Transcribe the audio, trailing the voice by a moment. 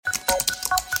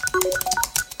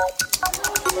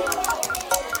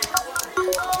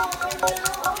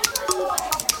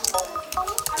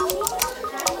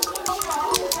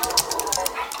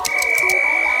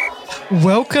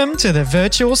Welcome to the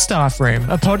Virtual Staff Room,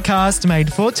 a podcast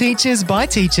made for teachers by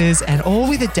teachers and all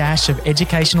with a dash of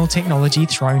educational technology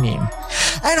thrown in.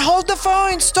 And hold the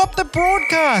phone, stop the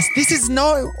broadcast. This is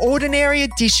no ordinary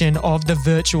edition of the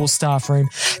Virtual Staff Room.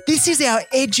 This is our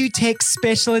EduTECH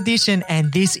special edition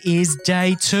and this is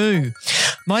day 2.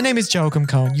 My name is Joachim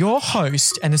Cohen, your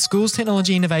host and the school's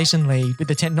technology innovation lead with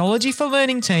the Technology for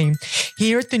Learning team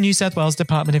here at the New South Wales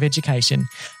Department of Education.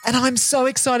 And I'm so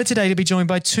excited today to be joined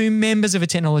by two members of a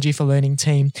Technology for Learning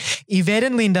team, Yvette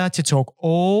and Linda, to talk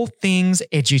all things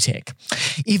EduTech.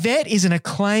 Yvette is an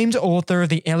acclaimed author of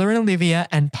the Ella and Olivia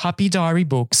and Puppy Diary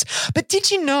books. But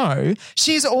did you know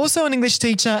she is also an English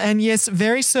teacher and yes,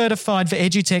 very certified for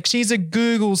EduTech. She's a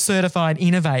Google certified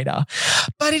innovator.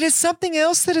 But it is something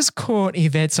else that has caught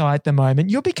Yvette's eye at the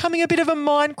moment. You're becoming a bit of a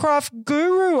Minecraft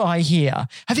guru, I hear.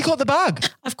 Have you caught the bug?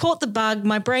 I've caught the bug.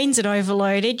 My brain's at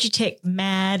overload, EduTech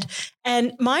mad,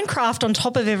 and Minecraft on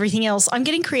top of everything else. I'm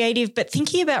getting creative, but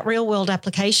thinking about real world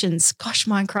applications. Gosh,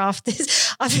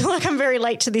 Minecraft, I feel like I'm very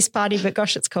late to this party, but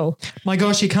gosh, it's cool. My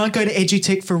gosh, you can't go to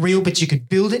EduTech for real, but you could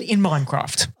build it in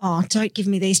Minecraft. Oh, don't give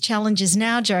me these challenges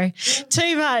now, Joe.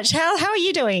 Too much. How are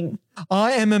you doing?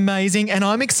 I am amazing and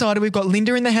I'm excited. We've got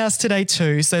Linda in the house today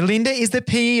too. So Linda is the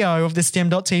PEO of the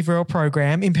STEM.T4L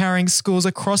program, empowering schools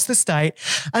across the state.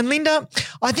 And Linda,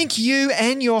 I think you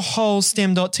and your whole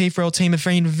STEM.T4L team have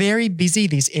been very busy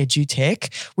this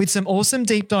EduTech with some awesome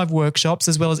deep dive workshops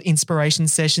as well as inspiration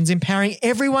sessions, empowering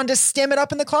everyone to STEM it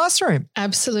up in the classroom.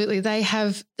 Absolutely.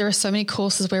 There are so many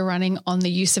courses we're running on the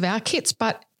use of our kits,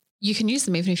 but you can use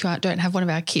them even if you don't have one of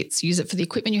our kits. Use it for the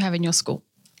equipment you have in your school.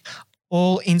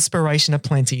 All inspiration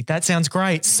aplenty. That sounds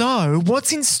great. So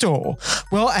what's in store?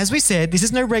 Well, as we said, this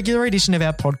is no regular edition of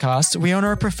our podcast. We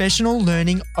honor a professional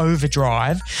learning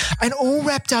overdrive and all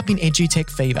wrapped up in EduTech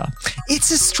Fever. It's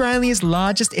Australia's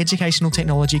largest educational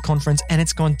technology conference and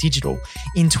it's gone digital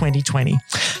in 2020.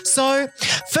 So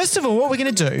first of all, what we're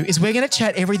going to do is we're going to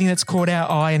chat everything that's caught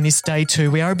our eye in this day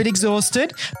 2. We are a bit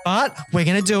exhausted, but we're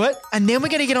going to do it. And then we're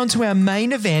going to get on to our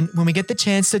main event when we get the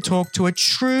chance to talk to a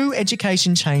true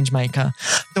education change maker.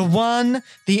 The one,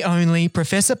 the only,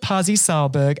 Professor Pasi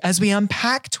Sahlberg, as we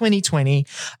unpack 2020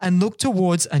 and look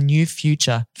towards a new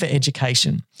future for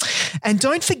education. And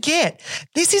don't forget,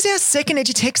 this is our second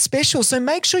EduTech special, so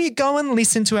make sure you go and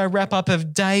listen to our wrap-up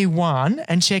of day 1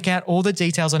 and check out all the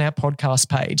details on our podcast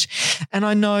page. And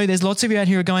I know there's lots of you out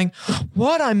here who are going,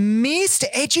 what, I missed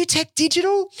EduTech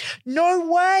Digital? No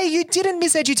way, you didn't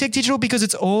miss EduTech Digital because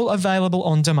it's all available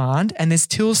on demand and there's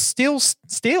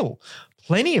still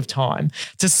plenty of time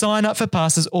to sign up for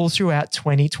passes all throughout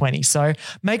 2020. So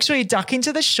make sure you duck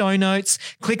into the show notes,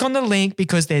 click on the link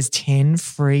because there's 10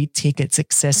 free tickets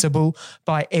accessible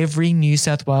by every New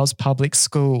South Wales public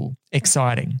school.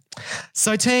 Exciting.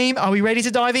 So team, are we ready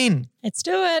to dive in? Let's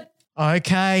do it.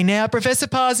 Okay, now Professor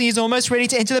Pasi is almost ready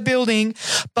to enter the building.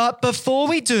 But before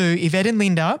we do, Yvette and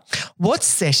Linda, what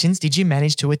sessions did you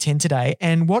manage to attend today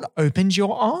and what opened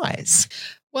your eyes?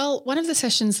 Well, one of the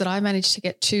sessions that I managed to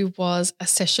get to was a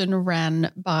session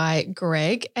ran by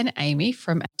Greg and Amy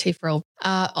from T4L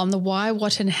on the why,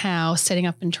 what and how, setting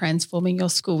up and transforming your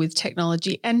school with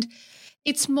technology. And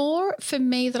it's more for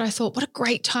me that I thought, what a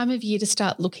great time of year to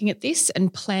start looking at this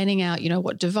and planning out,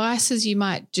 what devices you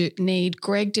might need.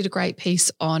 Greg did a great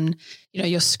piece on,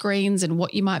 your screens and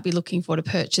what you might be looking for to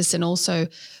purchase and also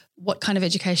what kind of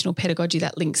educational pedagogy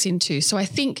that links into. So I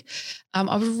think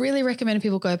I would really recommend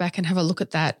people go back and have a look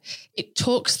at that. It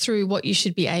talks through what you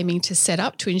should be aiming to set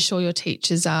up to ensure your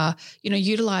teachers are,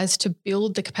 utilised to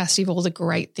build the capacity of all the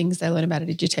great things they learn about at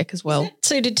EduTech as well. Is it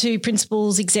suited to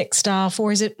principals, exec staff,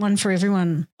 or is it one for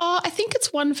everyone? Oh, I think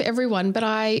it's one for everyone, but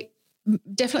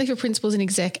definitely for principals and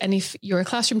exec. And if you're a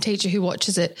classroom teacher who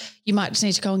watches it, you might just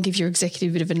need to go and give your executive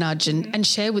a bit of a nudge and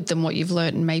share with them what you've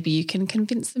learned and maybe you can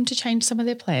convince them to change some of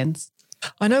their plans.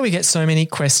 I know we get so many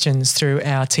questions through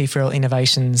our T4L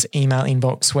Innovations email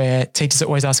inbox where teachers are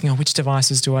always asking, which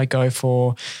devices do I go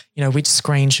for? Which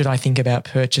screen should I think about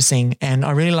purchasing? And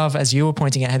I really love, as you were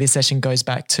pointing out, how this session goes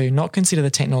back to not consider the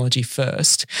technology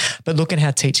first, but look at how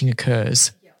teaching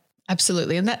occurs.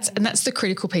 Absolutely. And that's the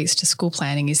critical piece to school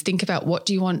planning is think about what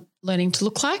do you want learning to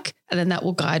look like, and then that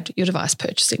will guide your device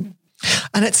purchasing.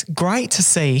 And it's great to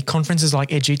see conferences like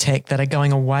EduTech that are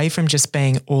going away from just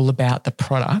being all about the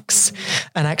products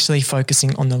and actually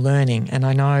focusing on the learning. And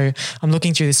I know I'm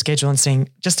looking through the schedule and seeing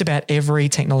just about every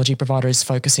technology provider is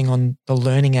focusing on the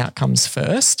learning outcomes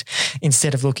first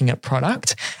instead of looking at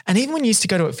product. And even when you used to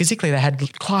go to it physically, they had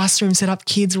classrooms set up,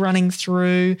 kids running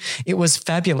through. It was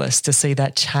fabulous to see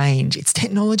that change. It's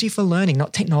technology for learning,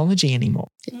 not technology anymore.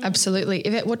 Absolutely.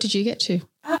 Yvette, what did you get to?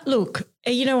 Look,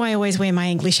 I always wear my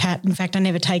English hat. In fact, I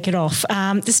never take it off.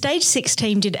 The Stage 6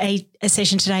 team did a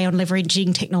session today on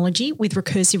leveraging technology with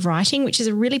recursive writing, which is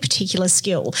a really particular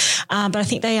skill. But I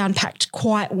think they unpacked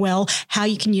quite well how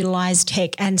you can utilise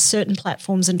tech and certain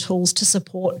platforms and tools to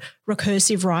support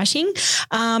recursive writing.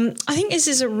 I think this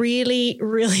is a really,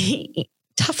 really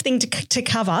tough thing to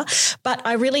cover, but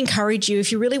I really encourage you,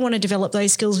 if you really want to develop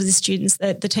those skills with the students,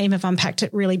 that the team have unpacked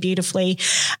it really beautifully.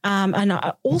 And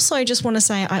I also just want to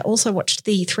say, I also watched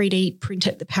the 3D Print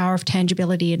It, The Power of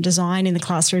Tangibility and Design in the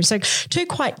Classroom. So two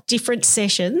quite different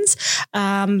sessions.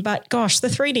 But gosh, the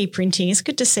 3D printing, it's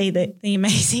good to see the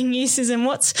amazing uses and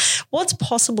what's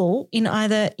possible in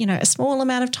either, a small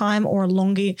amount of time or a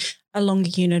longer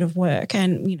unit of work.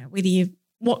 And, whether you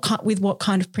what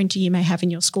kind of printer you may have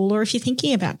in your school, or if you're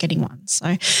thinking about getting one.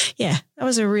 So, yeah, that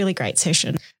was a really great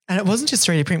session. And it wasn't just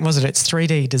 3D print, was it? It's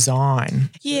 3D design.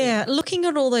 Yeah, looking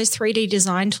at all those 3D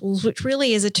design tools, which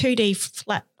really is a 2D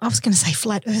flat, I was going to say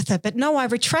flat earther, but no, I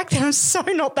retract that. I'm so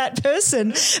not that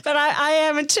person. But I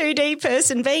am a 2D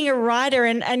person, being a writer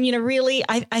and really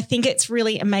I think it's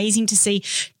really amazing to see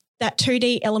that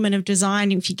 2D element of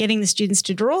design, if you're getting the students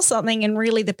to draw something, and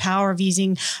really the power of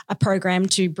using a program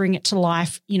to bring it to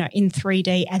life, in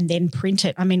 3D and then print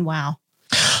it. I mean, wow.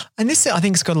 And this, I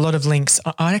think, has got a lot of links.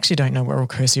 I actually don't know what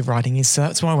recursive writing is, so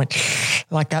that's why I went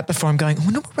like that before. I'm going, I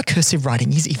wonder what recursive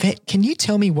writing is. Yvette, can you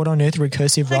tell me what on earth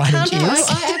recursive writing is?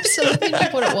 I absolutely know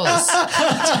what it was.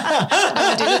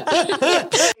 I did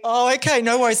it. Oh, okay,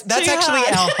 no worries. That's actually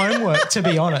our homework, to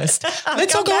be honest.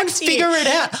 Let's all go and figure it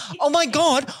out. Oh, my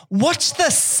God. Watch the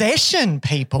session,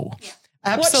 people. Yeah.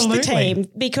 Absolutely. Watch the team,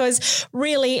 because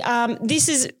really this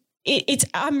is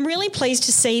 – I'm really pleased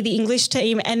to see the English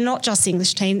team, and not just the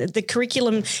English team, the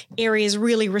curriculum area is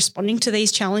really responding to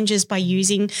these challenges by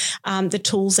using the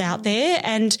tools out there.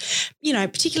 And,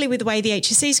 particularly with the way the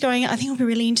HSC is going, I think it'll be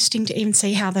really interesting to even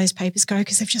see how those papers go,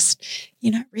 because they've just,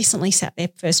 recently sat their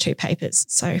first two papers.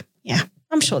 So, yeah,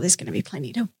 I'm sure there's going to be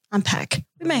plenty to unpack.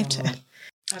 We may have to.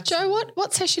 Joe,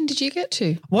 what session did you get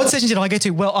to? What session did I get to?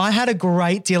 Well, I had a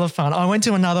great deal of fun. I went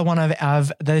to another one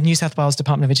of the New South Wales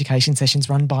Department of Education sessions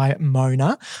run by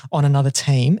Mona on another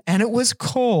team, and it was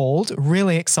called,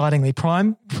 really excitingly,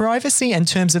 Privacy and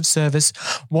Terms of Service,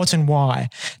 What and Why.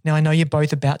 Now, I know you're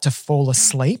both about to fall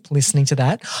asleep listening to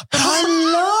that, but I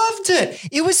loved it.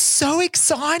 It was so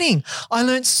exciting. I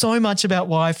learned so much about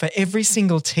why for every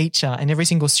single teacher and every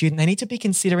single student, they need to be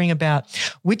considering about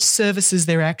which services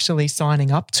they're actually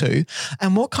signing up to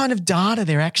and what kind of data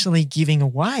they're actually giving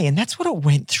away. And that's what it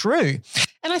went through.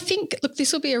 And I think, look,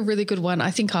 this will be a really good one. I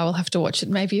think I will have to watch it.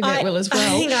 Maybe Yvette will as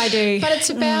well. I think I do. But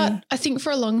it's about, I think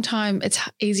for a long time, it's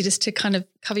easy just to kind of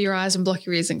cover your eyes and block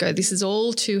your ears and go, this is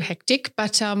all too hectic.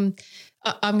 But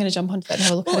I'm going to jump onto that and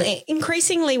have a look at it.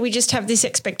 Increasingly, we just have this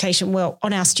expectation,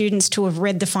 on our students to have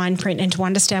read the fine print and to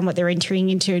understand what they're entering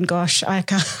into. And gosh, I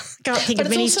can't think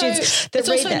of many students that read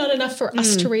that. It's also not enough for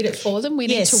us to read it for them. We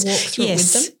need to walk through it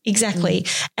with them. Exactly.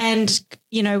 And,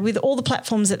 with all the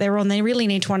platforms that they're on, they really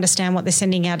need to understand what they're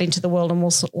sending out into the world, and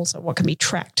also what can be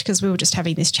tracked, because we were just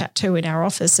having this chat too in our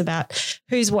office about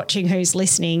who's watching, who's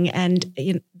listening. And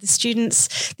the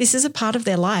students, this is a part of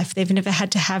their life. They've never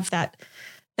had to have that,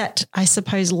 I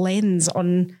suppose, lens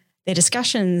on their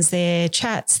discussions, their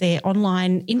chats, their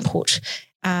online input.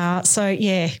 So,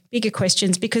 yeah, bigger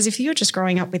questions, because if you're just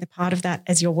growing up with a part of that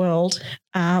as your world,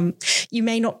 you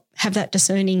may not have that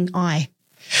discerning eye.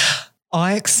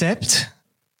 I accept.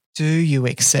 Do you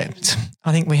accept?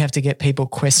 I think we have to get people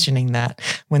questioning that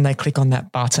when they click on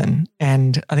that button.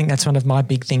 And I think that's one of my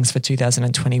big things for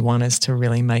 2021 is to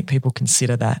really make people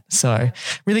consider that. So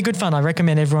really good fun. I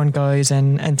recommend everyone goes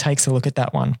and takes a look at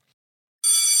that one.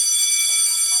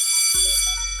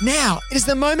 Now, it is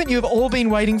the moment you have all been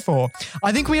waiting for.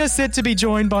 I think we are set to be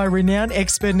joined by a renowned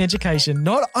expert in education.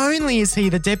 Not only is he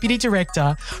the Deputy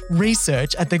Director,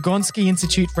 Research at the Gonski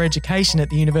Institute For Education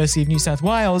at the University of New South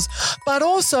Wales, but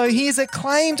also he is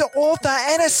acclaimed author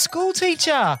and a school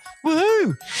teacher.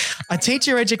 Woohoo! A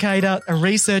teacher educator, a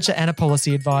researcher and a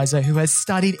policy advisor who has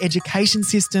studied education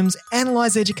systems,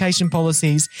 analysed education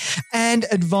policies and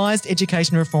advised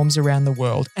education reforms around the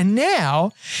world. And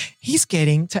now he's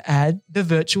getting to add the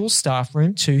virtual staff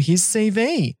room to his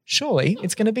CV. Surely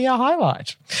it's going to be a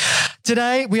highlight.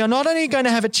 Today, we are not only going to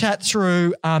have a chat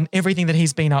through everything that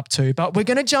he's been up to, but we're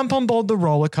going to jump on board the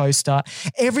roller coaster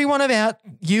every one of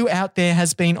you out there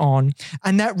has been on,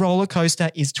 and that roller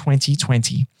coaster is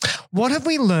 2020. What have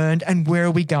we learned and where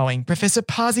are we going? Professor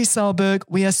Pasi Sahlberg,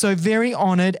 we are so very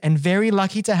honoured and very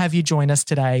lucky to have you join us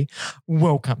today.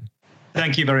 Welcome.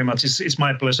 Thank you very much. It's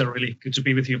my pleasure, really. Good to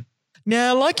be with you.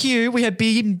 Now, like you, we have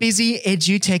been busy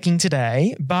EduTeching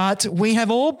today, but we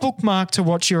have all bookmarked to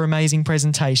watch your amazing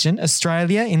presentation,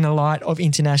 Australia in the Light of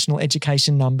International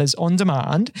Education Numbers on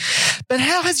Demand. But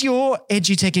how has your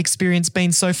EduTech experience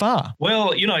been so far?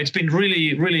 Well, it's been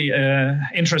really, really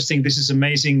interesting. This is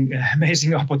amazing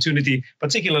opportunity,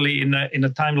 particularly in a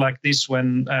time like this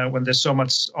when there's so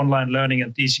much online learning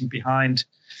and teaching behind.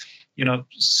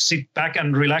 Sit back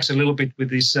and relax a little bit with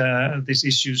these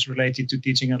issues related to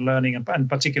teaching and learning, and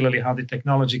particularly how the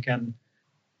technology can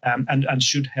and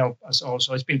should help us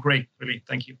also. It's been great, really.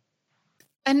 Thank you.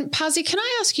 And Pasi, can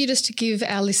I ask you just to give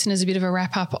our listeners a bit of a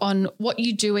wrap up on what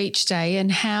you do each day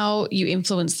and how you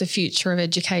influence the future of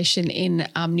education in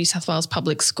New South Wales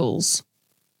public schools?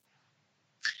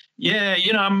 Yeah,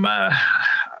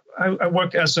 I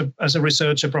work as a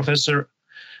researcher, professor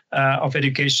of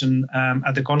education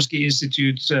at the Gonski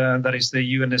Institute. That is the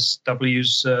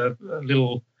UNSW's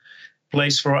little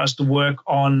place for us to work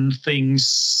on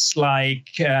things like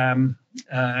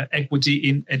equity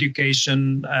in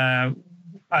education.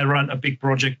 I run a big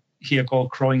project here called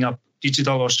Growing Up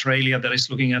Digital Australia that is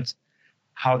looking at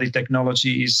how the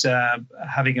technology is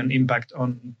having an impact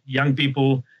on young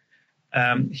people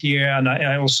here. And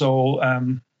I also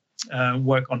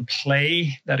work on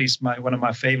play. That is one of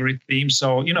my favorite themes.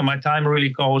 So, my time really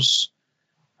goes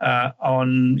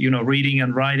on, reading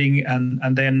and writing.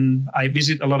 And then I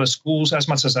visit a lot of schools as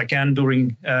much as I can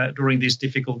during these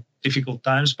difficult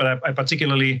times. But I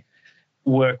particularly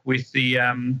work with the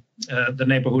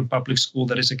neighborhood public school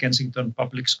that is a Kensington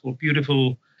public school,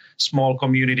 beautiful small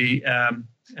community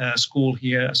school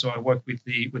here. So I work with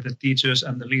the teachers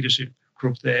and the leadership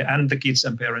group there and the kids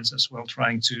and parents as well,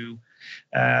 trying to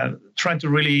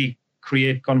really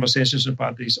create conversations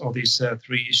about all these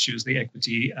three issues: the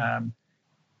equity,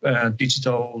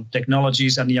 digital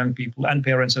technologies, and young people and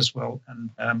parents as well,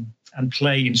 and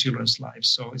play in children's lives.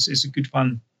 So it's a good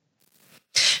fun.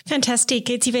 Fantastic.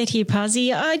 It's Yvette here, Pasi.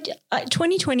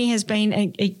 2020 has been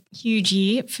a huge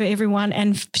year for everyone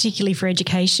and particularly for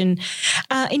education.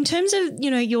 In terms of,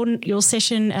 your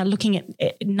session looking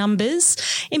at numbers,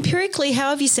 empirically,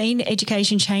 how have you seen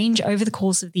education change over the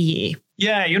course of the year?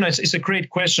 Yeah, it's a great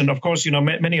question. Of course,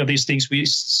 many of these things we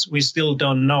still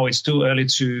don't know. It's too early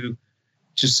to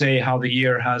say how the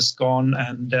year has gone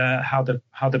and how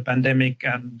the pandemic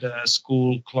and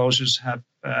school closures have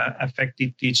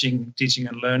affected teaching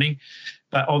and learning.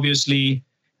 But obviously,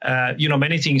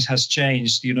 many things has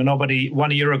changed.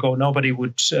 1 year ago, nobody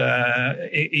would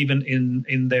even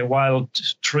in their wild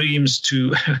dreams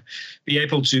to be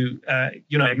able to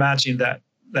imagine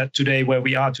that today, where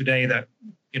we are today, that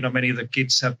many of the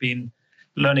kids have been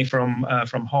learning from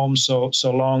home so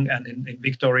long. And in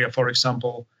Victoria, for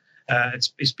example,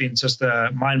 it's been just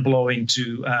mind-blowing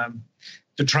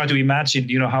to try to imagine,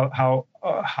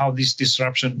 how this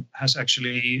disruption has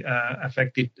actually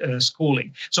affected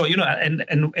schooling. So,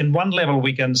 and one level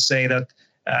we can say that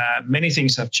many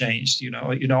things have changed.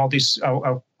 All this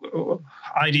our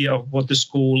idea of what the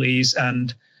school is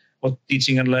and what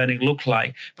teaching and learning look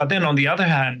like. But then on the other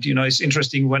hand, it's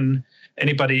interesting when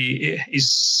anybody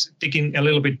is digging a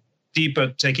little bit deeper,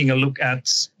 taking a look at,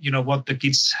 what the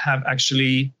kids have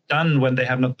actually done when they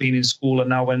have not been in school, and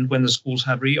now when the schools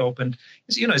have reopened,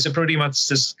 it's a pretty much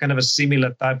this kind of a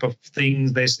similar type of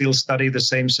thing. They still study the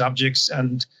same subjects,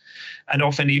 and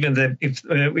often even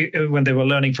when they were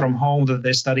learning from home, that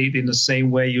they studied in the same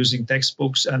way using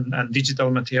textbooks and digital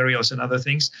materials and other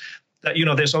things. That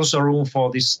there's also room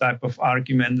for this type of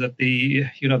argument that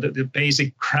the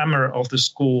basic grammar of the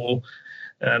school,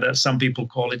 that some people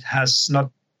call it, has not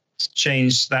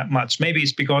changed that much. Maybe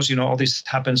it's because all this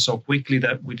happened so quickly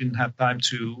that we didn't have time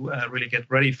to really get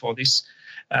ready for this.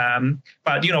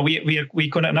 But we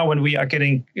could now, when we are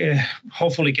getting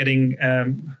hopefully getting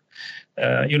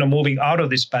moving out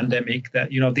of this pandemic, that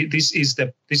this is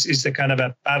the kind of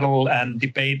a battle and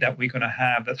debate that we're going to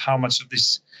have, that how much of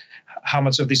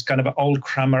this kind of old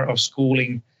grammar of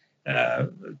schooling,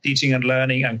 teaching and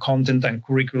learning and content and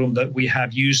curriculum that we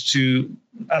have used to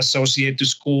associate to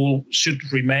school should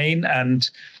remain, and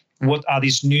what are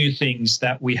these new things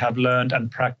that we have learned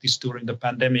and practiced during the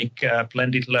pandemic,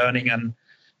 blended learning and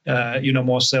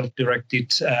more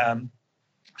self-directed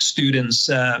students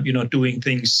doing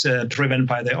things driven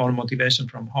by their own motivation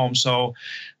from home. So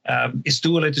it's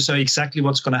too early to say exactly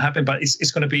what's going to happen, but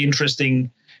it's going to be interesting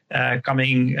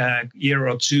coming year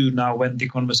or two now when the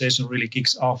conversation really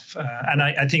kicks off. And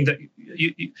I think that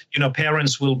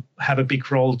parents will have a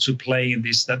big role to play in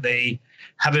this, that they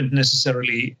haven't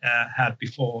necessarily had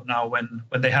before. Now when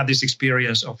they have this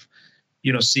experience of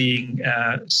seeing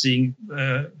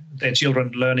their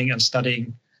children learning and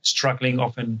studying, struggling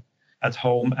often at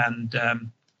home, and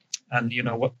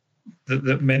what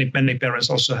the many parents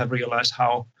also have realized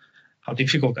how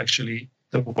difficult actually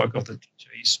the work of the teacher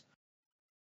is.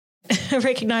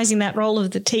 Recognizing that role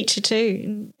of the teacher too,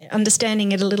 and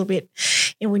understanding it a little bit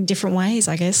in different ways,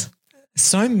 I guess.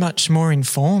 So much more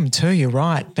informed too, you're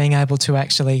right, being able to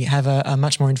actually have a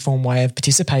much more informed way of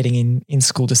participating in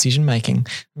school decision-making.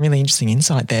 Really interesting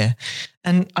insight there.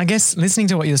 And I guess listening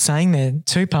to what you're saying there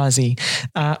too, Pasi,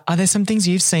 are there some things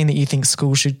you've seen that you think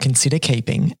schools should consider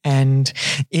keeping? And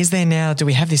do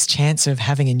we have this chance of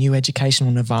having a new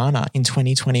educational nirvana in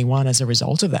 2021 as a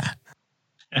result of that?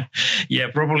 Yeah,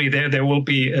 probably there will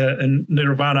be a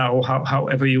nirvana, or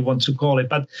however you want to call it.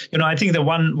 But I think the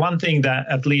one thing that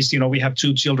at least we have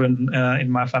 2 children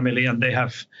in my family, and they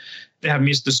have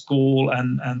missed the school,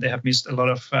 and they have missed a lot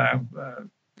of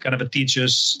kind of a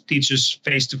teachers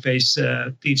face-to-face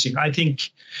teaching. I think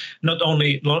not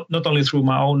only through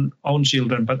my own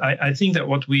children, but I think that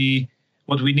what we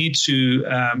need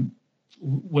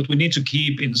to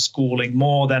keep in schooling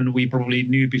more than we probably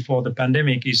knew before the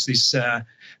pandemic is this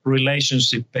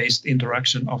relationship-based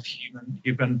interaction of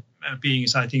human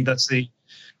beings. I think that's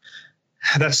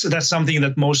something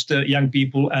that most young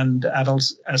people and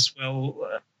adults as well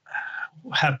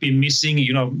have been missing.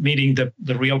 Meeting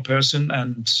the real person,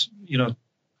 and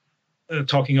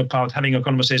talking about, having a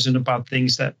conversation about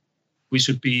things that we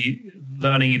should be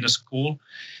learning in the school.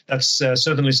 That's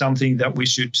certainly something that we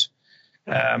should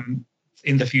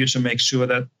in the future make sure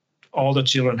that all the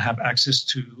children have access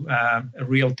to a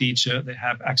real teacher. They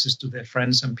have access to their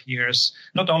friends and peers,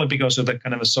 not only because of the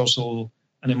kind of a social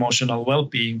and emotional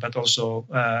well-being, but also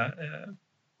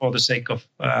for the sake of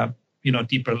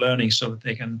deeper learning, so that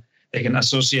they can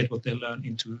associate what they learn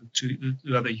into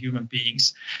other human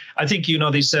beings. I think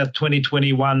this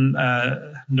 2021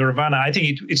 nirvana, I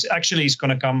think it's actually is going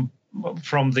to come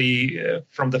from the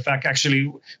fact,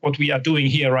 actually, what we are doing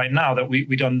here right now, that we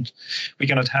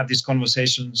cannot have these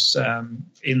conversations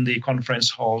in the conference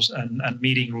halls and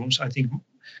meeting rooms. I think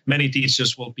many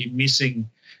teachers will be missing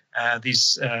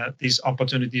these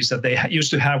opportunities that they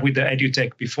used to have with the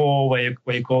EduTECH before, where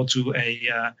you go to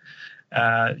a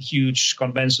huge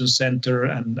convention center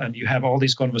and you have all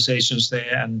these conversations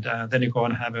there, and then you go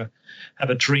and have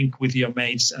a drink with your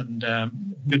mates and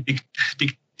dig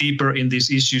deeper in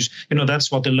these issues.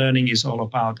 That's what the learning is all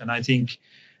about. And I think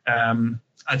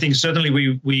certainly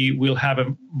we will have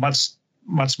a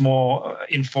much more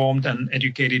informed and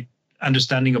educated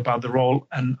understanding about the role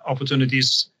and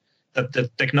opportunities that the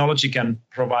technology can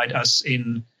provide us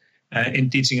in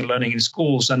teaching and learning in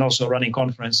schools, and also running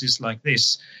conferences like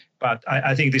this. But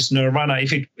I think this nirvana,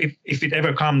 if it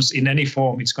ever comes in any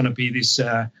form, it's going to be this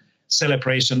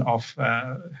celebration of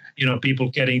people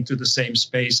getting to the same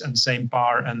space and same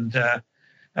bar and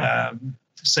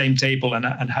same table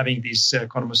and having these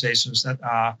conversations that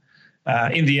are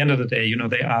in the end of the day,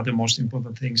 they are the most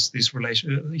important things, these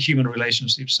human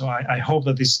relationships. So I hope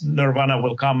that this nirvana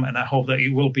will come, and I hope that it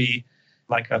will be,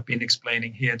 like I've been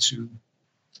explaining here, to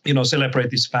celebrate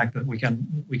this fact that we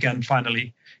can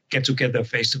finally get together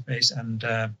face to face and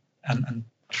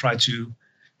try to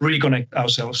really connect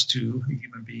ourselves to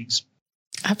human beings.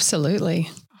 Absolutely.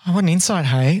 Oh, what an insight,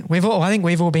 hey? I think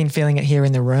we've all been feeling it here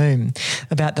in the room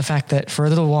about the fact that for a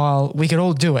little while we could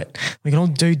all do it. We can all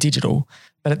do digital.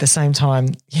 But at the same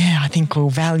time, I think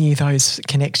we'll value those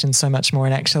connections so much more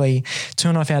and actually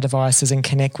turn off our devices and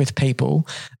connect with people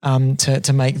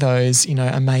to make those,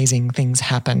 amazing things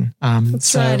happen.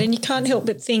 That's right. And you can't help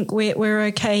but think we're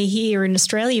okay here in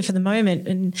Australia for the moment,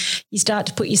 and you start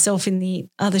to put yourself in the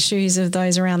other shoes of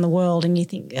those around the world, and you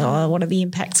think, what are the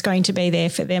impacts going to be there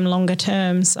for them longer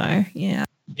term? So, yeah.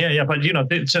 Yeah, but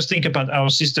just think about our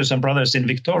sisters and brothers in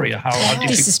Victoria. How difficult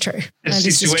this is true. The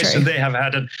situation they have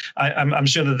had, and I'm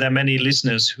sure that there are many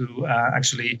listeners who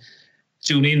actually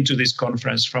tune into this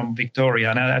conference from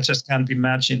Victoria, and I just can't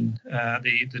imagine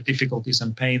the difficulties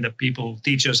and pain that people,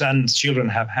 teachers and children,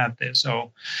 have had there.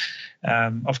 So,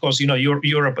 of course,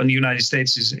 Europe and the United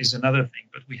States is another thing,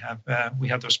 but we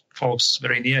have those folks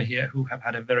very near here who have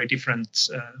had a very different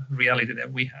reality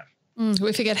that we have.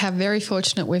 We forget how very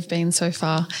fortunate we've been so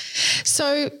far.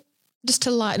 So just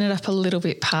to lighten it up a little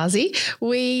bit, Pasi,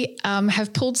 we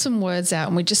have pulled some words out,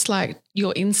 and we'd just like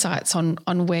your insights on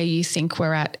where you think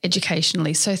we're at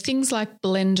educationally. So things like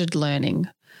blended learning.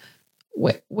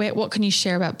 What can you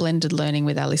share about blended learning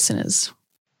with our listeners?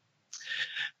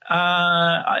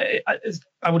 I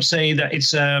would say that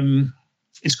it's going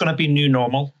to be new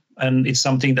normal, and it's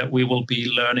something that we will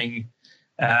be learning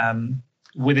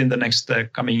within the next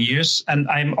coming years. And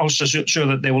I'm also sure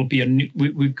that there will be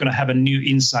we're going to have a new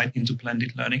insight into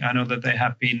blended learning. I know that there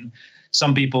have been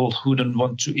some people who don't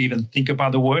want to even think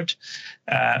about the word.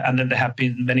 And then there have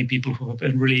been many people who have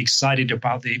been really excited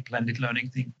about the blended learning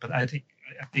thing. But I think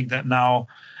that now,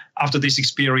 after this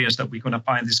experience, that we're going to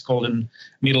find this golden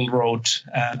middle road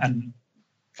and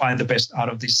find the best out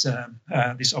of this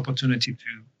this opportunity to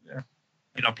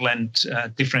blend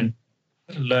different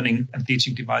learning and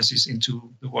teaching devices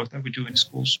into the work that we do in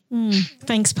schools.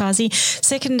 Thanks, Pasi.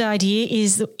 Second idea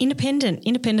is independent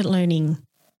learning.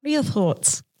 What are your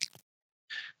thoughts?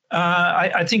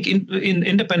 I think in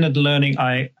independent learning,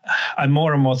 I'm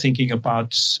more and more thinking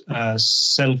about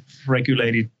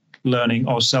self-regulated learning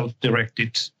or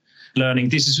self-directed learning.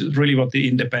 This is really what the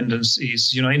independence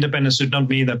is. Independence should not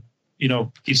mean that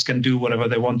kids can do whatever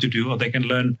they want to do or they can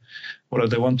learn whatever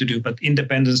they want to do. But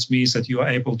independence means that you are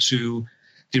able to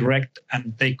direct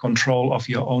and take control of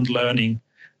your own learning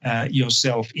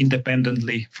yourself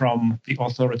independently from the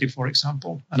authority, for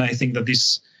example. And I think that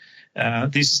this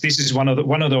is one of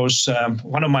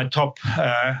my top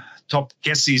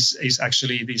guesses is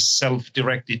actually this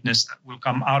self-directedness that will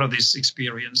come out of this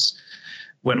experience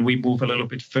when we move a little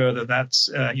bit further. That's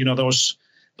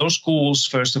those schools,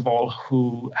 first of all,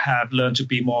 who have learned to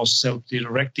be more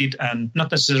self-directed and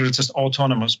not necessarily just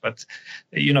autonomous, but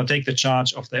take the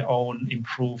charge of their own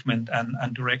improvement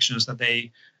and directions, that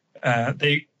they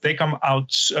come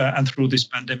out and through this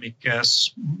pandemic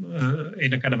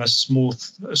in a kind of a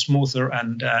smoother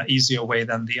and easier way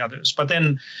than the others. But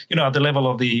then, at the level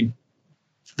of the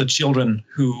children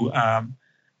who are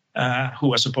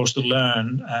supposed to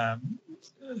learn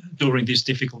during these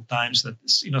difficult times, that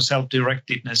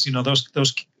self-directedness,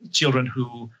 those children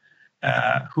who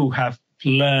have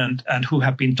learned and who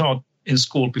have been taught in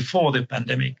school before the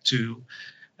pandemic to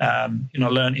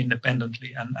learn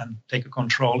independently and take a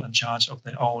control and charge of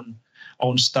their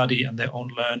own study and their own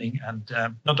learning, and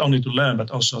not only to learn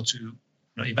but also to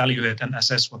evaluate and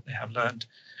assess what they have learned,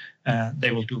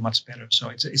 they will do much better. So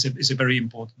it's a very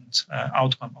important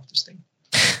outcome of this thing.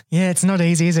 Yeah, it's not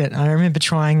easy, is it? I remember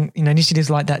trying initiatives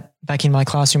like that back in my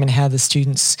classroom and how the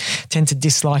students tend to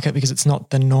dislike it because it's not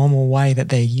the normal way that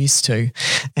they're used to,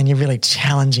 and you're really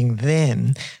challenging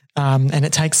them. And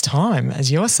it takes time, as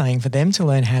you're saying, for them to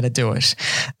learn how to do it.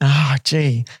 Oh,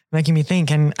 gee, making me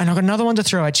think. And I've got another one to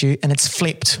throw at you, and it's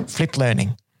flipped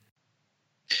learning.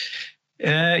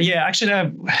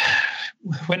 Actually,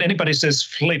 when anybody says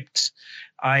flipped,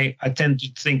 I tend to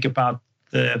think about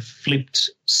the flipped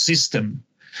system,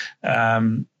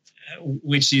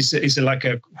 which is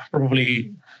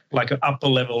probably like an upper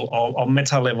level or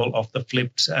meta level of the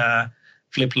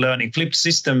flipped learning.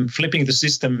 Flipping the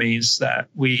system means that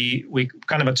we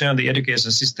kind of turn the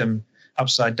education system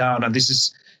upside down, and this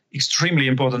is extremely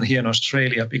important here in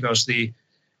Australia because the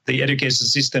education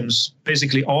systems,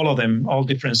 basically all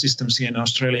different systems here in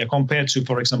Australia, compared to,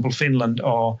 for example, Finland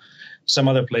or some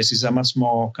other places, are much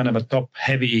more kind of a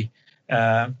top-heavy,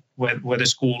 where the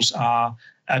schools are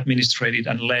administrated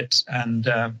and led, and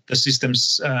the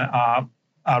systems are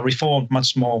reformed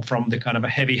much more from the kind of a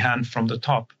heavy hand from the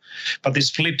top. But this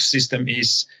flipped system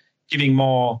is giving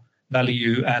more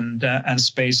value and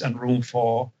space and room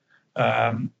for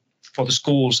the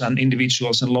schools and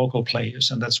individuals and local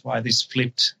players, and that's why this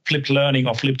flipped learning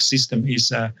or flipped system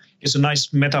is a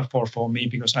nice metaphor for me,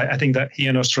 because I think that here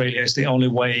in Australia is the only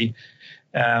way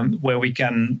where we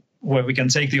can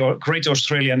take the great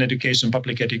Australian education,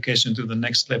 public education, to the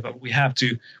next level. We have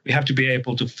to be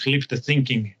able to flip the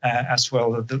thinking as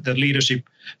well. The leadership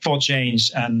for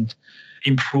change and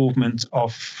improvement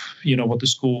of what the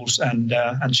schools and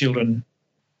children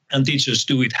and teachers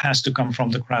do, it has to come from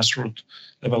the grassroots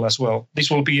level as well. This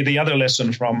will be the other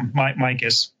lesson from my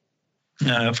guess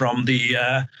from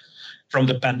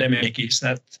the pandemic, is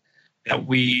that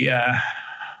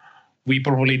we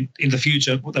probably in the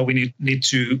future that we need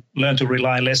to learn to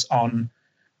rely less on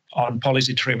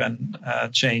policy-driven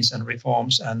change and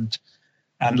reforms,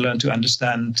 and learn to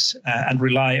understand and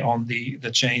rely on the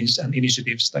change and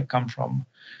initiatives that come from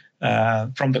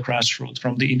the grassroots,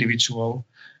 from the individual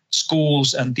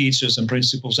schools and teachers and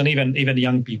principals, and even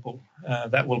young people.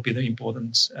 That will be the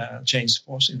important change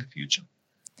force in the future.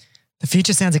 The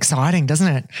future sounds exciting, doesn't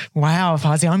it? Wow,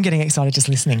 Pasi, I'm getting excited just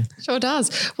listening. Sure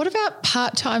does. What about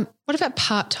part-time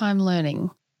learning?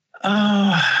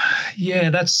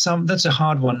 That's a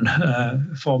hard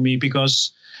one for me,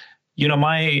 because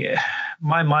my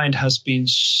mind has been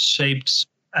shaped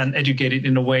and educated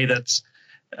in a way that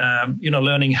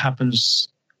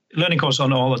learning goes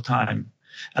on all the time,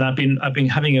 and I've been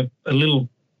having a little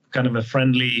kind of a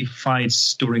friendly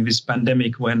fights during this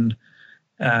pandemic when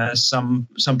Some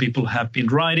people have been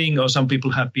writing, or some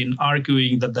people have been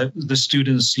arguing that the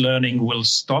students' learning will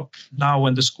stop now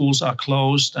when the schools are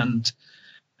closed and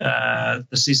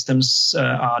the systems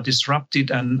are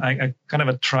disrupted. And I kind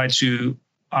of try to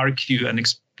argue and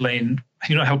explain,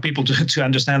 help people to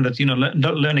understand that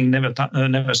learning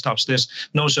never stops. There's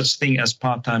no such thing as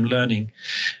part-time learning.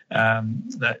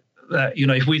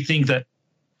 If we think that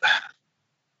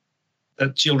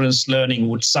children's learning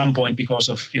would some point because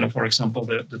of, for example,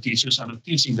 the teachers are not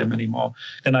teaching them anymore,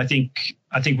 then I think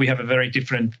we have a very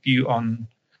different view on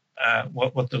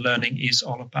what the learning is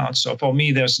all about. So for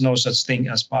me, there's no such thing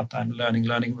as part-time learning.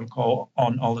 Learning will go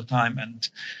on all the time.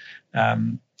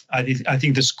 And I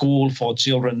think the school for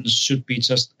children should be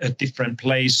just a different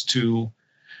place to,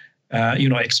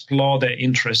 explore their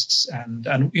interests and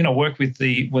work with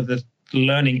the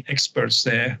learning experts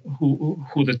there,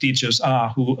 who the teachers are,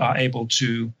 who are able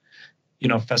to,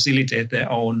 facilitate their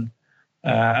own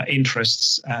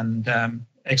interests and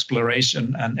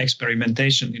exploration and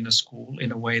experimentation in a school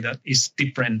in a way that is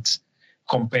different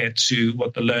compared to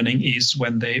what the learning is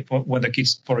when the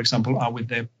kids, for example, are with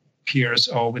their peers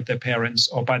or with their parents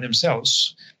or by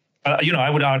themselves. I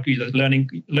would argue that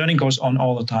learning goes on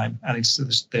all the time, and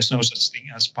there's no such thing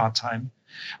as part-time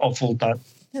or full-time.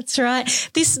 That's right.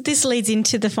 This leads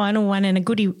into the final one, and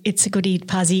it's a goodie,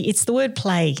 Pasi. It's the word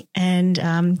play, and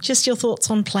just your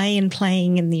thoughts on play and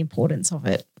playing and the importance of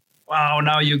it. Wow,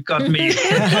 now you got me. We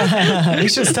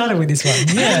should have started with this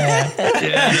one. Yeah.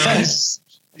 Yeah, no,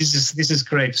 this is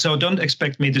great. So don't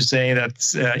expect me to say that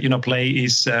play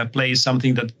is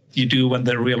something that you do when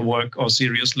the real work or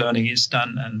serious learning is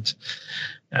done, and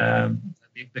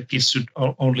the kids should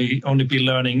only be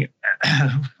learning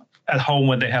at home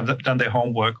when they have done their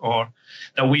homework, or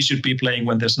that we should be playing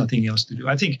when there's nothing else to do.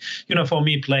 I think, for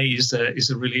me, play is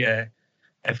really a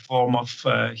form of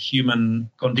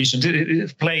human condition.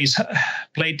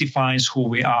 Play defines who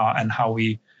we are and how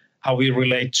we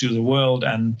relate to the world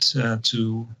and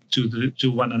to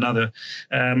one another.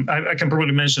 I can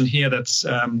probably mention here that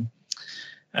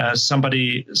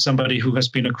somebody who has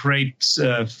been a great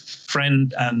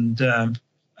friend and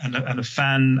a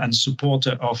fan and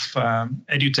supporter of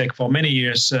EduTECH for many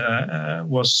years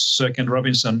was Sir Ken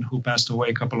Robinson, who passed away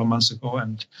a couple of months ago.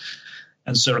 And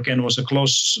Sir Ken was a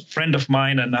close friend of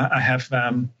mine, and I have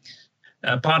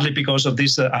partly because of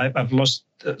this, I've lost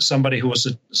somebody who was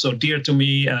so dear to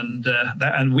me,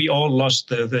 and we all lost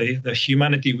the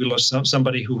humanity. We lost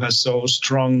somebody who has so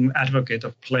strong advocate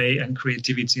of play and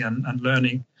creativity and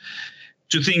learning.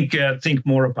 To think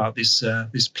more about this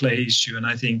play issue, and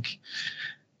I think,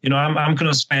 I'm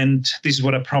going to spend. This is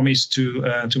what I promised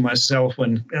to myself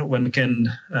when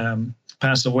Ken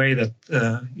passed away. That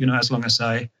as long as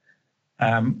I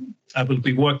will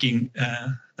be working,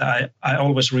 I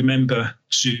always remember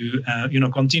to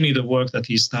continue the work that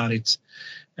he started,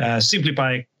 simply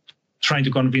by trying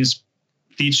to convince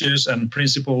teachers and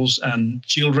principals and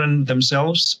children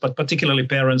themselves, but particularly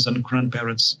parents and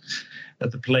grandparents,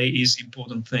 that the play is an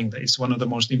important thing. That it's one of the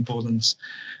most important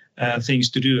things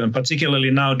to do, and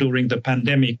particularly now during the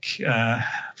pandemic,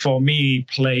 for me,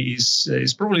 play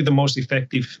is probably the most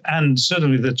effective and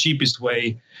certainly the cheapest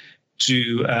way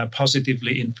to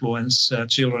positively influence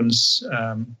children's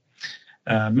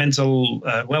mental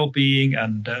well-being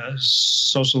and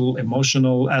social,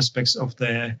 emotional aspects of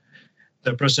their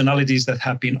personalities that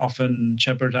have been often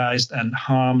jeopardized and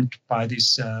harmed by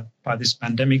this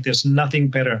pandemic. There's nothing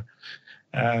better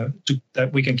that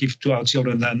we can give to our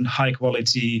children than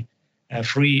high-quality,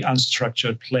 free,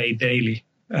 unstructured play daily,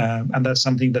 and that's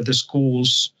something that the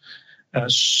schools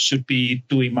should be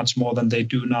doing much more than they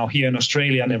do now here in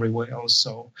Australia and everywhere else.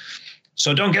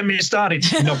 So don't get me started.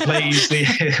 Play is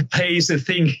the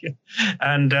thing,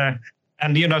 and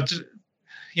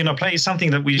play is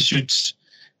something that we should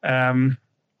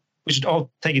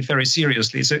all take it very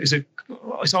seriously.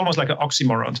 It's almost like an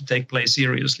oxymoron to take play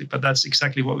seriously, but that's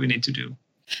exactly what we need to do.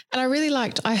 And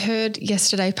I heard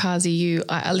yesterday, Pasi,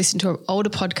 I listened to an older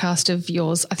podcast of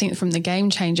yours, I think from the Game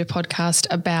Changer podcast,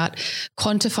 about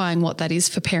quantifying what that is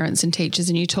for parents and teachers.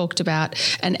 And you talked about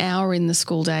an hour in the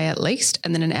school day at least,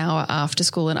 and then an hour after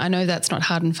school. And I know that's not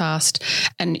hard and fast,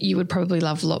 and you would probably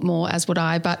love a lot more, as would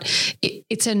I, but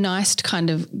it's a nice kind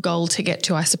of goal to get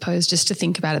to, I suppose, just to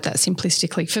think about it that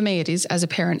simplistically. For me, it is, as a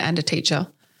parent and a teacher.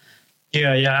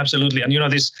 Yeah, absolutely. And,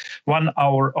 this 1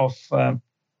 hour of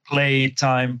play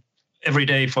time every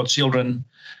day for children.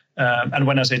 And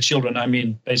when I say children, I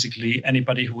mean basically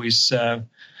anybody who is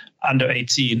under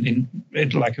 18,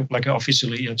 like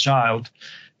officially a child.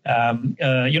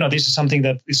 This is something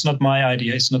that it's not my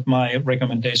idea. It's not my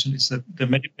recommendation. It's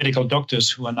the medical doctors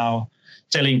who are now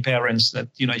telling parents that,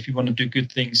 if you want to do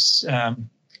good things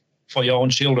for your own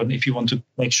children, if you want to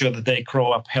make sure that they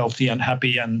grow up healthy and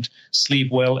happy and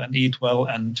sleep well and eat well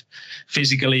and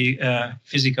physically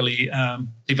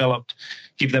developed,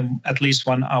 give them at least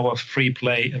 1 hour free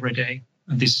play every day.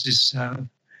 And this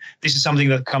is something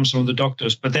that comes from the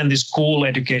doctors. But then the school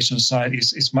education side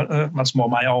is much more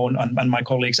my own and my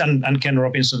colleagues and Ken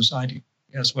Robinson's idea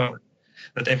as well.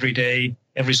 That every day,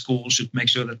 every school should make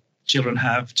sure that children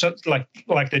have, just like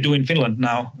they do in Finland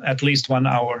now, at least 1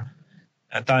 hour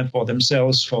time for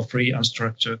themselves for free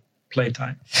unstructured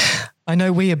playtime. I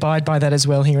know we abide by that as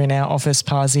well here in our office,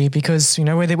 Pasi, because,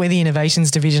 we're the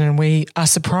innovations division, and we are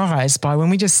surprised by when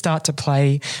we just start to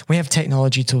play. We have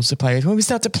technology tools to play with. When we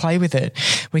start to play with it,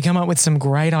 we come up with some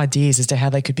great ideas as to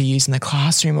how they could be used in the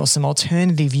classroom or some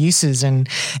alternative uses. And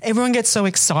everyone gets so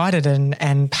excited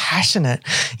and passionate,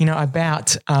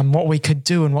 about what we could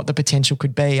do and what the potential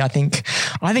could be. I think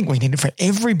we need it for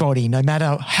everybody, no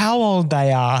matter how old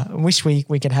they are. I wish we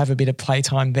could have a bit of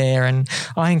playtime there. And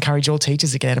I encourage all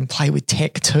teachers to get out and play with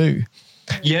tech too.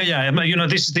 Yeah.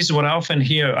 This is what I often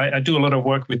hear. I do a lot of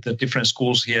work with the different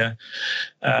schools here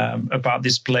about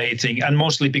this play thing, and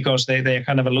mostly because they're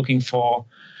kind of looking for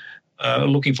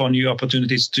new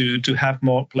opportunities to have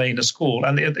more play in the school.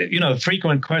 And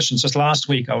frequent questions. Just last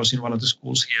week, I was in one of the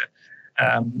schools here.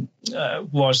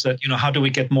 Was that how do we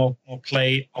get more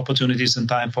play opportunities and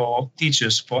time for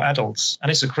teachers, for adults?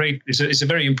 And it's a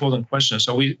very important question.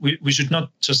 So we should not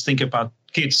just think about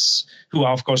kids, who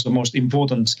are of course the most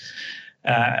important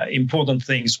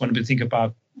things when we think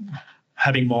about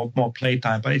having more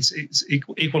playtime. But it's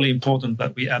equally important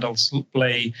that we adults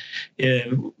play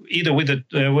either with the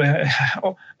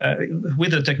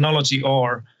technology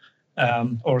or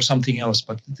something else.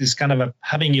 But this kind of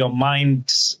having your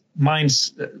minds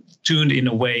tuned in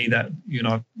a way that you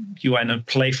are in a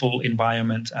playful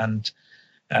environment, and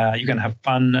you can have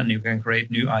fun, and you can create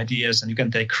new ideas, and you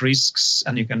can take risks,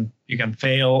 and you can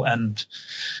fail, and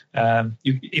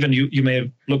you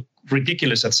may look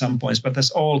ridiculous at some points, but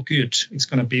that's all good. It's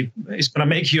gonna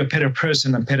make you a better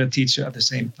person and better teacher at the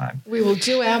same time. We will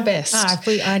do our best.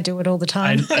 I do it all the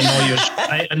time.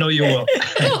 I know you will.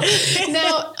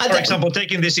 Now, for example,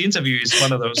 taking this interview is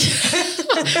one of those.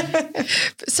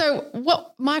 So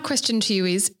what my question to you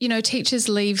is, teachers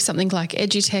leave something like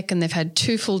EduTECH and they've had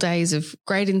 2 full days of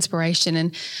great inspiration.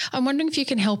 And I'm wondering if you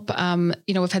can help,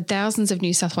 we've had thousands of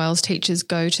New South Wales teachers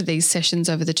go to these sessions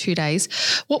over the 2 days.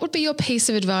 What would be your piece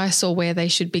of advice, or where they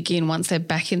should begin once they're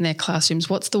back in their classrooms?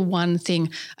 What's the one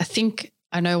thing? I think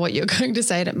I know what you're going to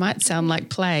say, and it might sound like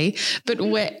play, but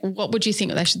what would you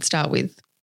think they should start with?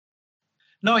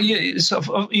 No,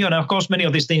 of course, many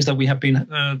of these things that we have been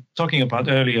talking about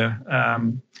earlier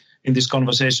in this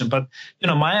conversation. But,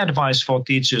 my advice for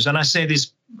teachers, and I say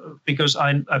this because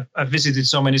I've visited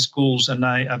so many schools and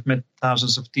I've met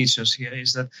thousands of teachers here,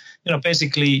 is that,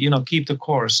 basically, keep the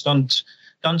course.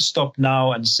 Don't stop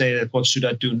now and say that what should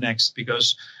I do next?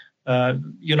 Because,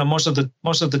 most of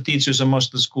the teachers and most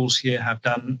of the schools here have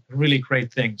done really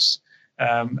great things.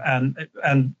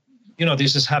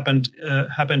 This has happened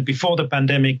before the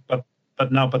pandemic, but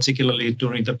now particularly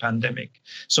during the pandemic.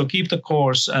 So keep the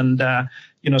course and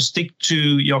stick to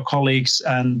your colleagues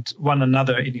and one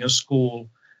another in your school,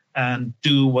 and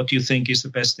do what you think is the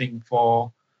best thing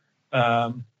for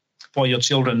your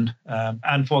children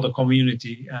and for the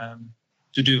community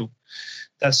to do.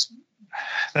 That's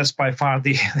by far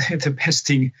the best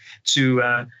thing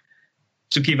to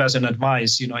give as an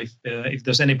advice. If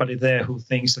there's anybody there who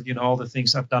thinks that all the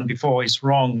things I've done before is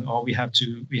wrong, or we have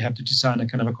to design a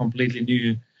kind of a completely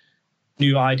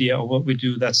new idea of what we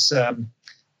do, that's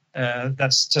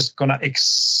just gonna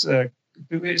it's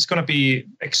gonna be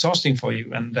exhausting for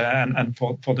you and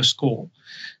for the school.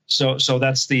 So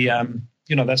that's the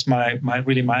that's my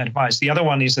advice. The other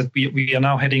one is that we are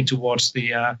now heading towards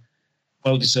the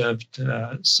well-deserved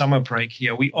summer break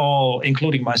here. We all,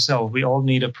 including myself, we all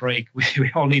need a break.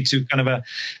 We all need to kind of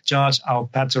charge our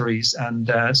batteries. And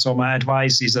so my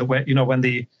advice is that when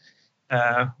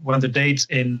the date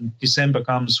in December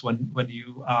comes, when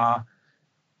you are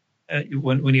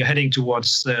when you're heading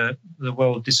towards the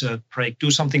well-deserved break,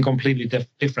 do something completely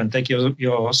different. Take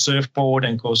your surfboard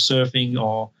and go surfing,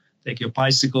 or take your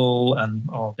bicycle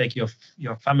or take your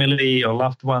family, your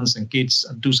loved ones and kids,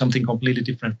 and do something completely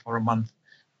different for a month.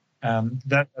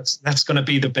 That's going to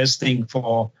be the best thing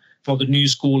for the new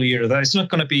school year. It's not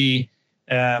going to be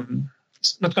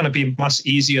much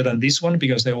easier than this one,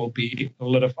 because there will be a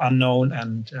lot of unknown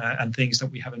and things that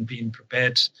we haven't been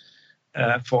prepared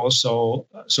for. So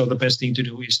the best thing to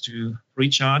do is to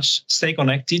recharge, stay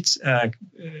connected.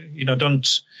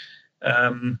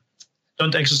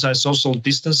 Don't exercise social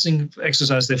distancing.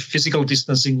 Exercise the physical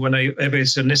distancing whenever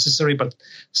it's necessary, but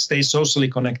stay socially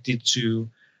connected to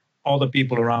other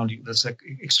people around you. That's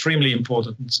extremely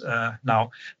important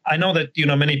now. I know that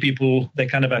many people, they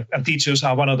kind of and teachers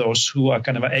are one of those who are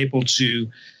kind of able to.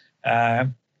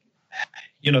 They're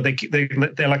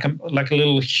like a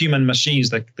little human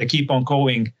machines that they keep on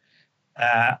going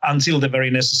until the very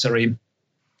necessary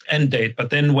end date. But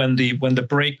then when the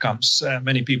break comes,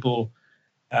 many people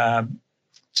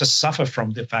just suffer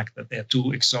from the fact that they're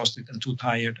too exhausted and too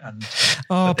tired and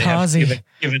Pasi,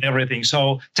 given everything.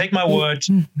 So take my word,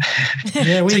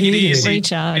 yeah, take it easy,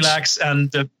 recharge, relax,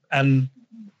 and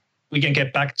we can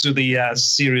get back to the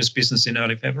serious business in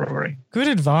early February. Good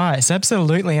advice,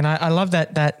 absolutely, and I love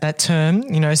that term.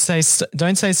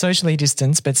 Don't say socially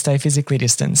distance, but stay physically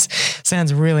distance.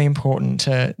 Sounds really important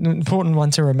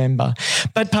one to remember.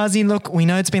 But Pasi, look, we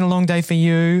know it's been a long day for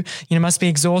you. You must be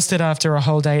exhausted after a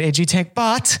whole day at EduTECH.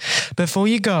 But before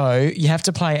you go, you have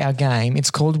to play our game.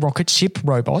 It's called Rocket Ship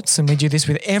Robots, and we do this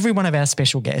with every one of our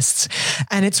special guests.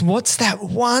 And it's what's that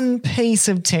one piece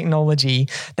of technology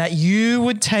that you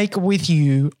would take with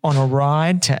you on a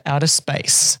ride to outer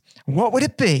space? What would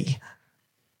it be?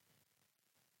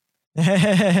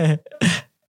 I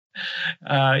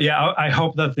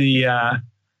hope that the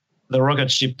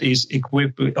rocket ship is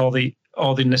equipped with all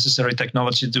the necessary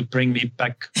technology to bring me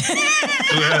back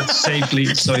to Earth safely.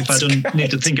 So if I don't need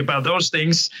to think about those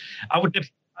things, I would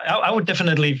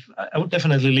definitely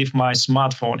leave my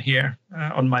smartphone here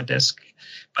on my desk.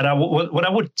 But what I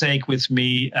would take with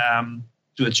me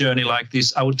to a journey like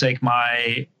this, I would take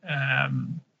my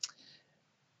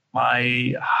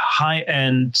my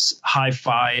high-end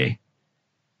hi-fi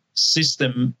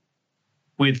system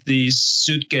with the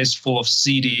suitcase full of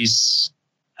CDs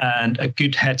and a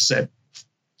good headset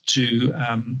to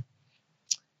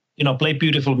play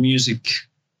beautiful music,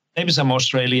 maybe some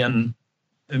Australian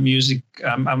music.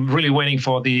 I'm really waiting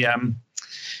for the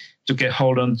to get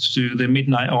hold on to the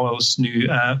Midnight Oil's new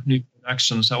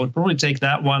productions. I would probably take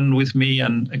that one with me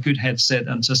and a good headset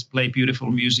and just play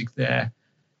beautiful music there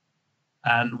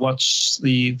and watch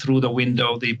through the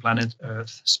window the planet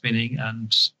Earth spinning.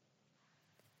 And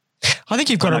I think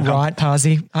you've got it right,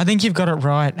 Pasi. I think you've got it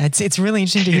right. It's really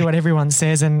interesting to hear what everyone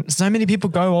says, and so many people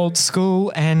go old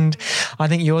school, and I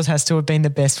think yours has to have been the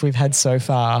best we've had so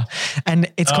far.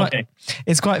 And it's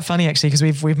quite funny actually,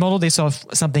 because we've modelled this off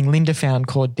something Linda found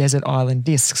called Desert Island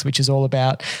Discs, which is all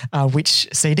about which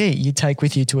CD you take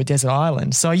with you to a desert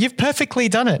island. So you've perfectly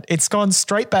done it. It's gone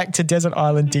straight back to Desert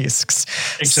Island Discs.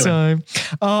 Excellent.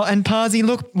 So, and Pasi,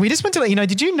 look, we just want to let you know,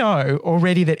 did you know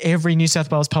already that every New South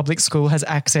Wales public school has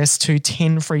access to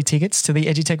 10 free tickets to the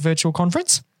EduTECH virtual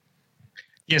conference?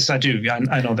 Yes, I do.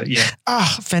 I know that, yeah.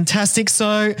 Fantastic.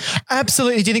 So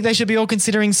absolutely. Do you think they should be all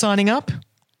considering signing up?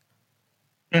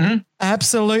 Mm-hmm.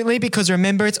 Absolutely, because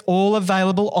remember, it's all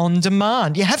available on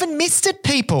demand. You haven't missed it,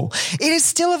 people. It is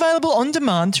still available on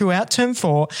demand throughout Term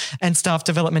 4 and Staff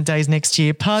Development Days next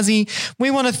year. Pasi,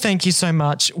 we want to thank you so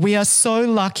much. We are so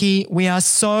lucky. We are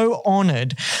so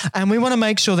honoured. And we want to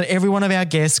make sure that every one of our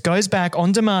guests goes back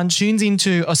on demand, tunes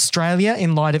into Australia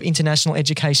in light of international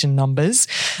education numbers.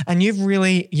 And you've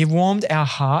warmed our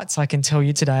hearts, I can tell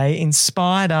you today,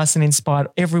 inspired us and inspired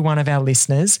every one of our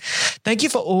listeners. Thank you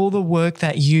for all the work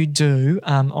that you do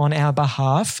on our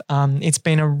behalf. It's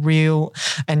been a real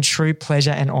and true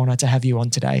pleasure and honour to have you on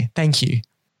today. Thank you.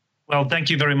 Well, thank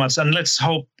you very much. And let's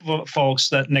hope, folks,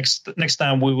 that next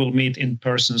time we will meet in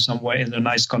person somewhere in a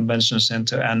nice convention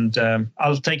centre, and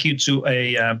I'll take you to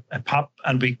a pub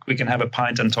and we can have a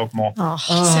pint and talk more.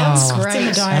 Sounds great. It's in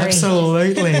the diary.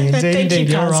 Absolutely. Indeed.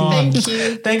 You're on. Thank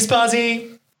you. Thanks,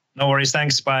 Pasi. No worries.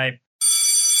 Thanks. Bye.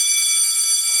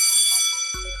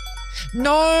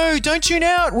 No, don't tune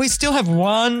out. We still have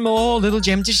one more little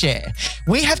gem to share.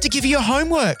 We have to give you your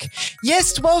homework.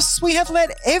 Yes, whilst we have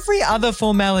let every other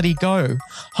formality go,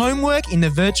 homework in the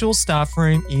virtual staff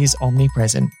room is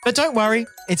omnipresent. But don't worry,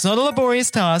 it's not a laborious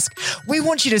task. We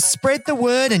want you to spread the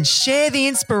word and share the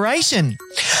inspiration.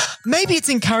 Maybe it's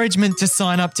encouragement to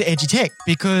sign up to EduTECH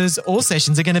because all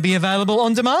sessions are going to be available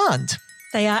on demand.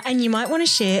 They are, and you might want to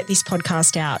share this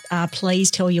podcast out.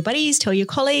 Please tell your buddies, tell your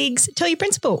colleagues, tell your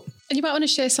principal. And you might want to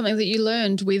share something that you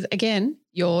learned with, again,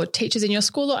 your teachers in your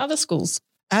school or other schools.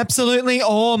 Absolutely.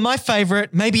 Or my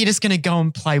favourite, maybe you're just going to go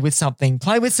and play with something.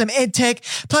 Play with some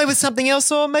EdTech, play with something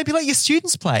else, or maybe let your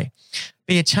students play.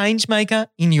 Be a change maker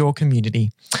in your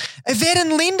community. Yvette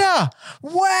and Linda,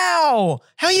 wow.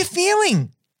 How are you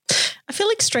feeling? I feel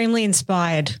extremely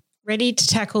inspired, ready to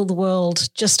tackle the world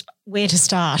just where to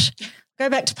start. Go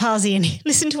back to Pasi and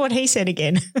listen to what he said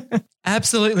again.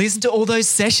 Absolutely. Listen to all those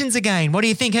sessions again. What do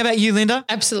you think? How about you, Linda?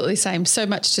 Absolutely same. So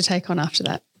much to take on after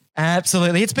that.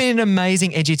 Absolutely. It's been an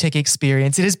amazing EduTECH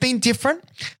experience. It has been different,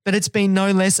 but it's been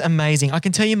no less amazing. I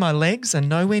can tell you my legs are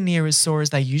nowhere near as sore as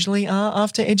they usually are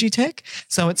after EduTECH,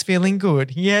 so it's feeling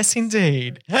good. Yes,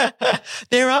 indeed.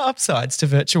 There are upsides to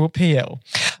virtual PL.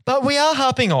 But we are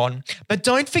harping on. But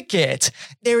don't forget,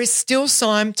 there is still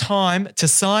some time to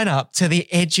sign up to the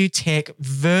EduTECH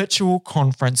virtual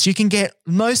conference. You can get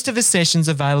most of the sessions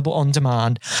available on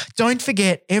demand. Don't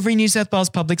forget, every New South Wales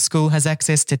public school has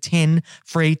access to 10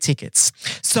 free tickets.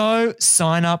 So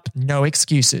sign up, no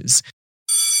excuses.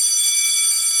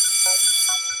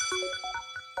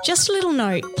 Just a little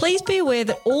note, please be aware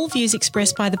that all views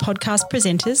expressed by the podcast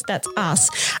presenters, that's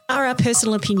us, are our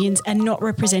personal opinions and not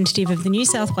representative of the New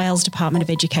South Wales Department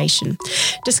of Education.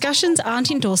 Discussions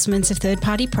aren't endorsements of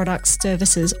third-party products,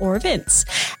 services or events.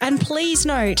 And please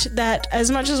note that as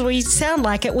much as we sound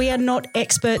like it, we are not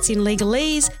experts in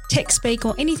legalese, tech speak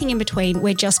or anything in between.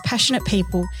 We're just passionate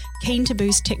people keen to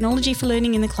boost technology for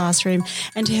learning in the classroom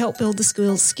and to help build the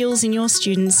skills in your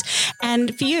students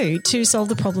and for you to solve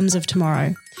the problems of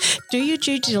tomorrow. Do your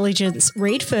due diligence,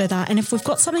 read further, and if we've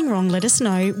got something wrong, let us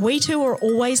know. We too are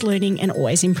always learning and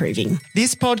always improving.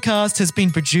 This podcast has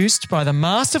been produced by the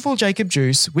masterful Jacob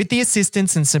Juice with the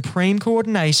assistance and supreme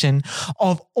coordination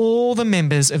of all the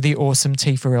members of the awesome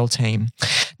T4L team.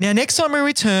 Now, next time we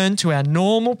return to our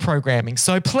normal programming,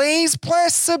 so please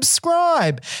press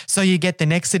subscribe so you get the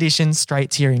next edition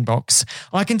straight to your inbox.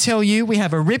 I can tell you we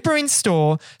have a ripper in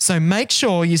store, so make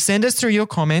sure you send us through your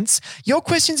comments, your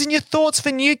questions and your thoughts for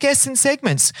new guests and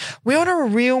segments. We're on a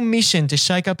real mission to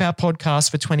shake up our podcast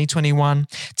for 2021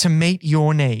 to meet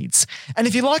your needs. And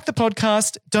if you like the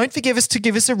podcast, don't forget to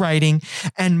give us a rating,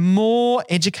 and more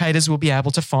educators will be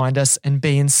able to find us and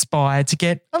be inspired to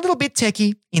get a little bit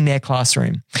techie in their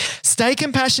classroom. Stay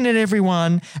compassionate,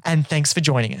 everyone, and thanks for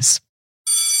joining us.